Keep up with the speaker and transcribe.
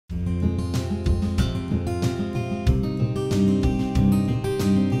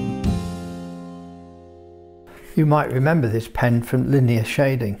You might remember this pen from linear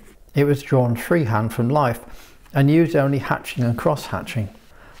shading. It was drawn freehand from life and used only hatching and cross-hatching.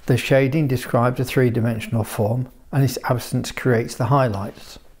 The shading describes a three-dimensional form and its absence creates the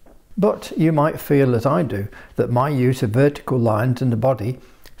highlights. But you might feel, as I do, that my use of vertical lines in the body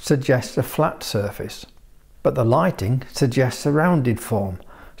suggests a flat surface, but the lighting suggests a rounded form,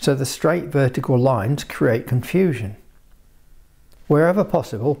 so the straight vertical lines create confusion. Wherever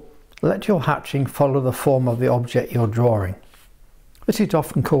possible, let your hatching follow the form of the object you're drawing. This is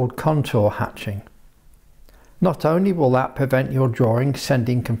often called contour hatching. Not only will that prevent your drawing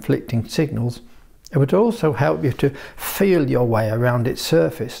sending conflicting signals, it would also help you to feel your way around its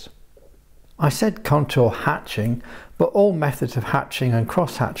surface. I said contour hatching, but all methods of hatching and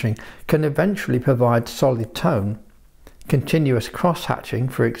cross-hatching can eventually provide solid tone. Continuous cross-hatching,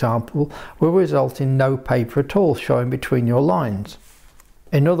 for example, will result in no paper at all showing between your lines.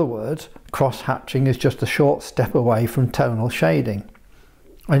 In other words, cross-hatching is just a short step away from tonal shading.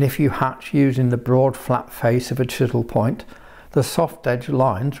 And if you hatch using the broad flat face of a chisel point, the soft edge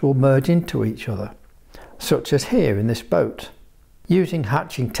lines will merge into each other, such as here in this boat. Using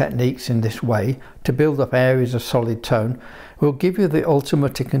hatching techniques in this way to build up areas of solid tone will give you the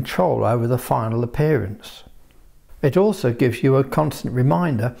ultimate control over the final appearance. It also gives you a constant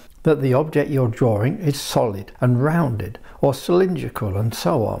reminder that the object you're drawing is solid and rounded or cylindrical and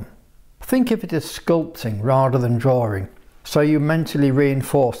so on. Think of it as sculpting rather than drawing, so you mentally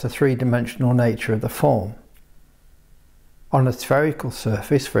reinforce the three-dimensional nature of the form. On a spherical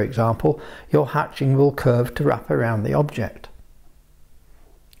surface, for example, your hatching will curve to wrap around the object.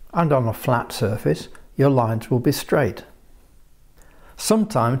 And on a flat surface, your lines will be straight.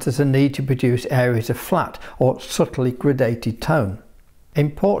 Sometimes there's a need to produce areas of flat or subtly gradated tone. In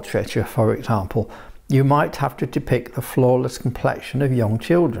portraiture, for example, you might have to depict the flawless complexion of young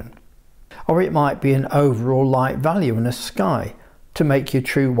children. Or it might be an overall light value in a sky to make your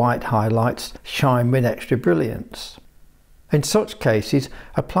true white highlights shine with extra brilliance. In such cases,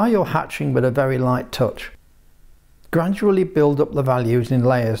 apply your hatching with a very light touch. Gradually build up the values in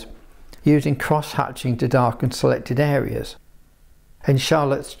layers, using cross-hatching to darken selected areas. In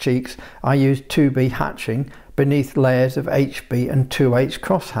Charlotte's cheeks, I used 2B hatching beneath layers of HB and 2H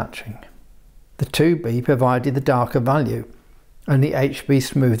cross-hatching. The 2B provided the darker value, and the HB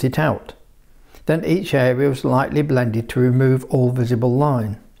smoothed it out. Then each area was lightly blended to remove all visible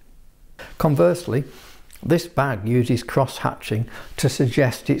line. Conversely, this bag uses cross-hatching to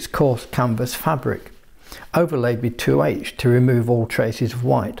suggest its coarse canvas fabric, overlaid with 2H to remove all traces of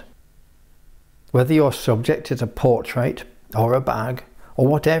white. Whether your subject is a portrait, or a bag, or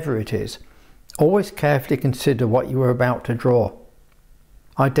whatever it is, always carefully consider what you are about to draw.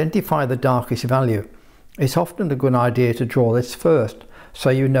 Identify the darkest value. It's often a good idea to draw this first, so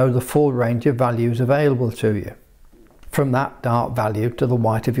you know the full range of values available to you, from that dark value to the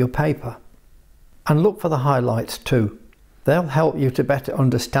white of your paper. And look for the highlights too. They'll help you to better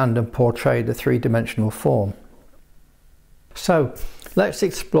understand and portray the three-dimensional form. So, let's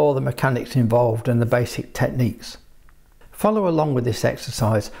explore the mechanics involved and the basic techniques. Follow along with this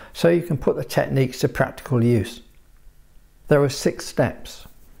exercise so you can put the techniques to practical use. There are 6 steps.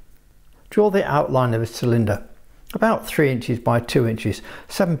 Draw the outline of a cylinder, about 3 inches by 2 inches,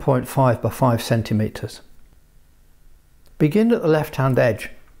 7.5 by 5 centimeters. Begin at the left-hand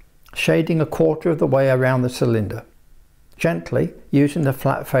edge, shading a quarter of the way around the cylinder. Gently, using the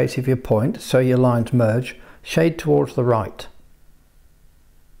flat face of your point so your lines merge, shade towards the right.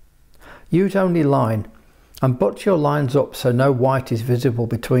 Use only line and butt your lines up so no white is visible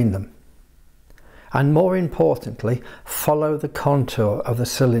between them. And more importantly, follow the contour of the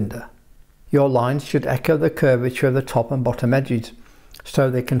cylinder. Your lines should echo the curvature of the top and bottom edges, so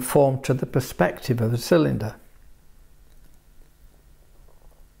they conform to the perspective of the cylinder.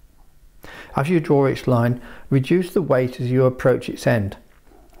 As you draw each line, reduce the weight as you approach its end,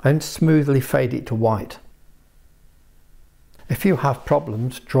 and smoothly fade it to white. If you have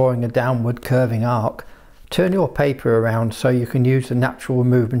problems drawing a downward curving arc, turn your paper around so you can use the natural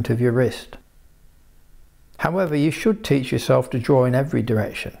movement of your wrist. However, you should teach yourself to draw in every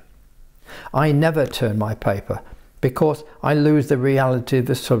direction. I never turn my paper because I lose the reality of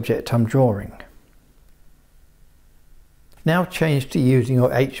the subject I'm drawing. Now change to using your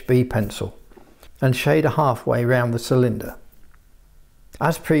HB pencil and shade a halfway round the cylinder.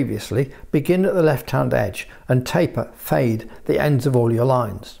 As previously, begin at the left-hand edge and taper, fade the ends of all your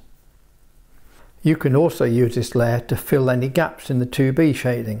lines. You can also use this layer to fill any gaps in the 2B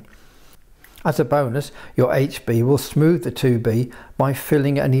shading. As a bonus, your HB will smooth the 2B by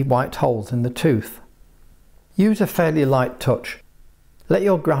filling any white holes in the tooth. Use a fairly light touch. Let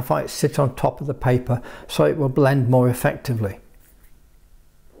your graphite sit on top of the paper so it will blend more effectively.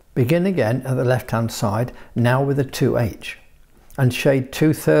 Begin again at the left hand side, now with a 2H, and shade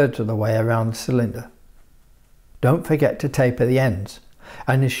 2/3 of the way around the cylinder. Don't forget to taper the ends,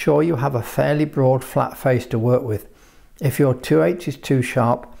 and ensure you have a fairly broad flat face to work with. If your 2H is too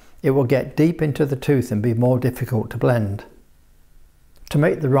sharp, it will get deep into the tooth and be more difficult to blend. To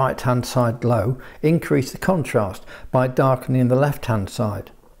make the right hand side glow, increase the contrast by darkening the left hand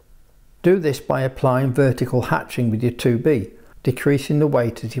side. Do this by applying vertical hatching with your 2B, decreasing the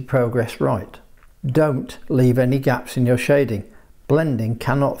weight as you progress right. Don't leave any gaps in your shading. Blending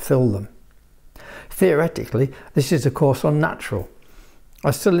cannot fill them. Theoretically, this is of course unnatural.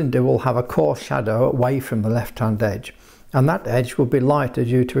 A cylinder will have a coarse shadow away from the left hand edge, and that edge will be lighter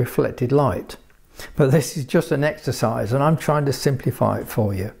due to reflected light. But this is just an exercise and I'm trying to simplify it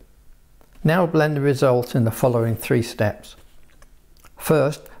for you. Now blend the result in the following 3 steps.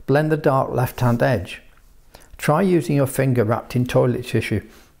 First, blend the dark left hand edge. Try using your finger wrapped in toilet tissue.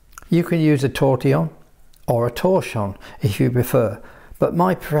 You can use a tortillon or a torchon if you prefer, but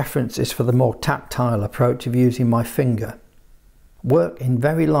my preference is for the more tactile approach of using my finger. Work in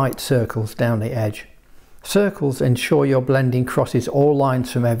very light circles down the edge. Circles ensure your blending crosses all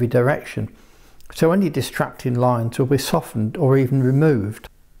lines from every direction, so any distracting lines will be softened or even removed.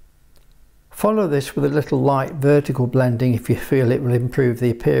 Follow this with a little light vertical blending if you feel it will improve the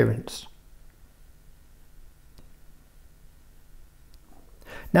appearance.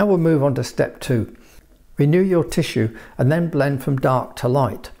 Now we'll move on to step 2. Renew your tissue and then blend from dark to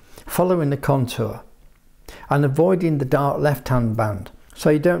light, following the contour and avoiding the dark left hand band so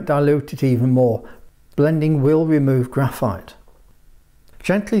you don't dilute it even more. Blending will remove graphite.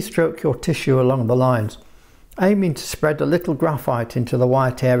 Gently stroke your tissue along the lines, aiming to spread a little graphite into the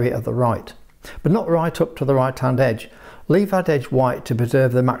white area of the right, but not right up to the right hand edge. Leave that edge white to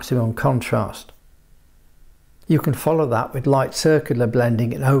preserve the maximum contrast. You can follow that with light circular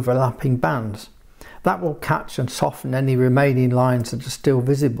blending in overlapping bands. That will catch and soften any remaining lines that are still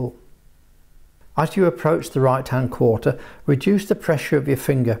visible. As you approach the right hand quarter, reduce the pressure of your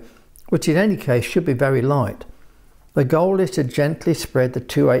finger, which in any case should be very light. The goal is to gently spread the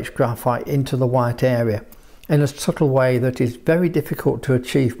 2H graphite into the white area in a subtle way that is very difficult to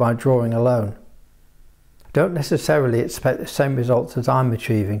achieve by drawing alone. Don't necessarily expect the same results as I'm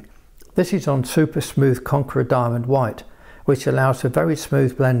achieving. This is on super smooth Conqueror Diamond White, which allows for very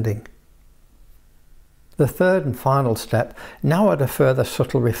smooth blending. The third and final step now add a further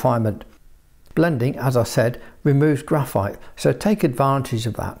subtle refinement. Blending, as I said, removes graphite, so take advantage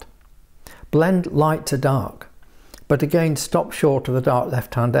of that. Blend light to dark, but again stop short of the dark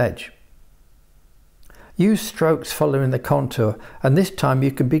left hand edge. Use strokes following the contour, and this time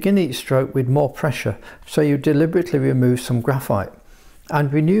you can begin each stroke with more pressure, so you deliberately remove some graphite.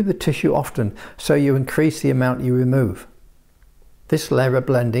 And renew the tissue often so you increase the amount you remove. This layer of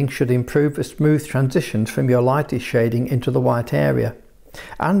blending should improve the smooth transitions from your lightest shading into the white area,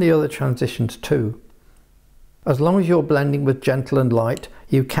 and the other transitions too. As long as you're blending with gentle and light,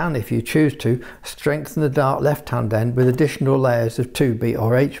 you can, if you choose to, strengthen the dark left hand end with additional layers of 2B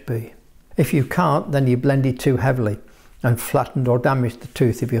or HB. If you can't, then you blended too heavily and flattened or damaged the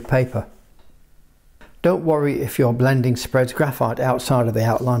tooth of your paper. Don't worry if your blending spreads graphite outside of the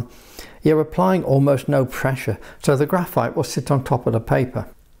outline. You're applying almost no pressure, so the graphite will sit on top of the paper.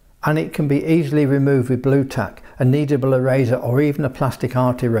 And it can be easily removed with blue tack, a kneadable eraser or even a plastic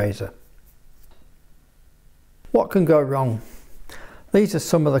art eraser. What can go wrong? These are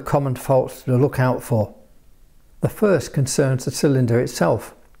some of the common faults to look out for. The first concerns the cylinder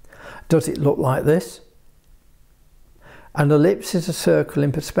itself. Does it look like this? An ellipse is a circle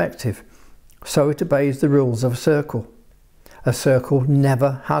in perspective, so it obeys the rules of a circle. A circle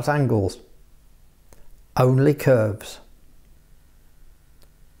never has angles, only curves.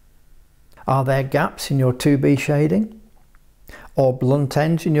 Are there gaps in your 2B shading? Or blunt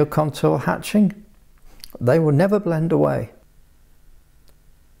ends in your contour hatching? They will never blend away.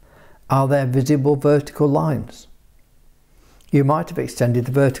 Are there visible vertical lines? You might have extended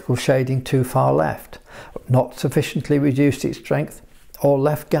the vertical shading too far left, not sufficiently reduced its strength, or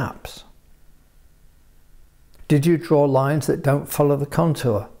left gaps. Did you draw lines that don't follow the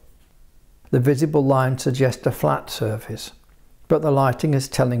contour? The visible lines suggest a flat surface, but the lighting is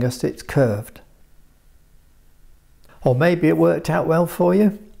telling us it's curved. Or maybe it worked out well for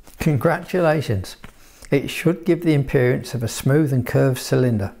you? Congratulations! It should give the appearance of a smooth and curved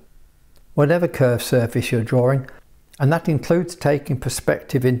cylinder. Whatever curved surface you're drawing, and that includes taking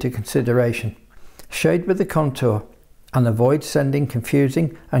perspective into consideration. Shade with the contour and avoid sending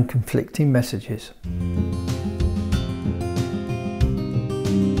confusing and conflicting messages.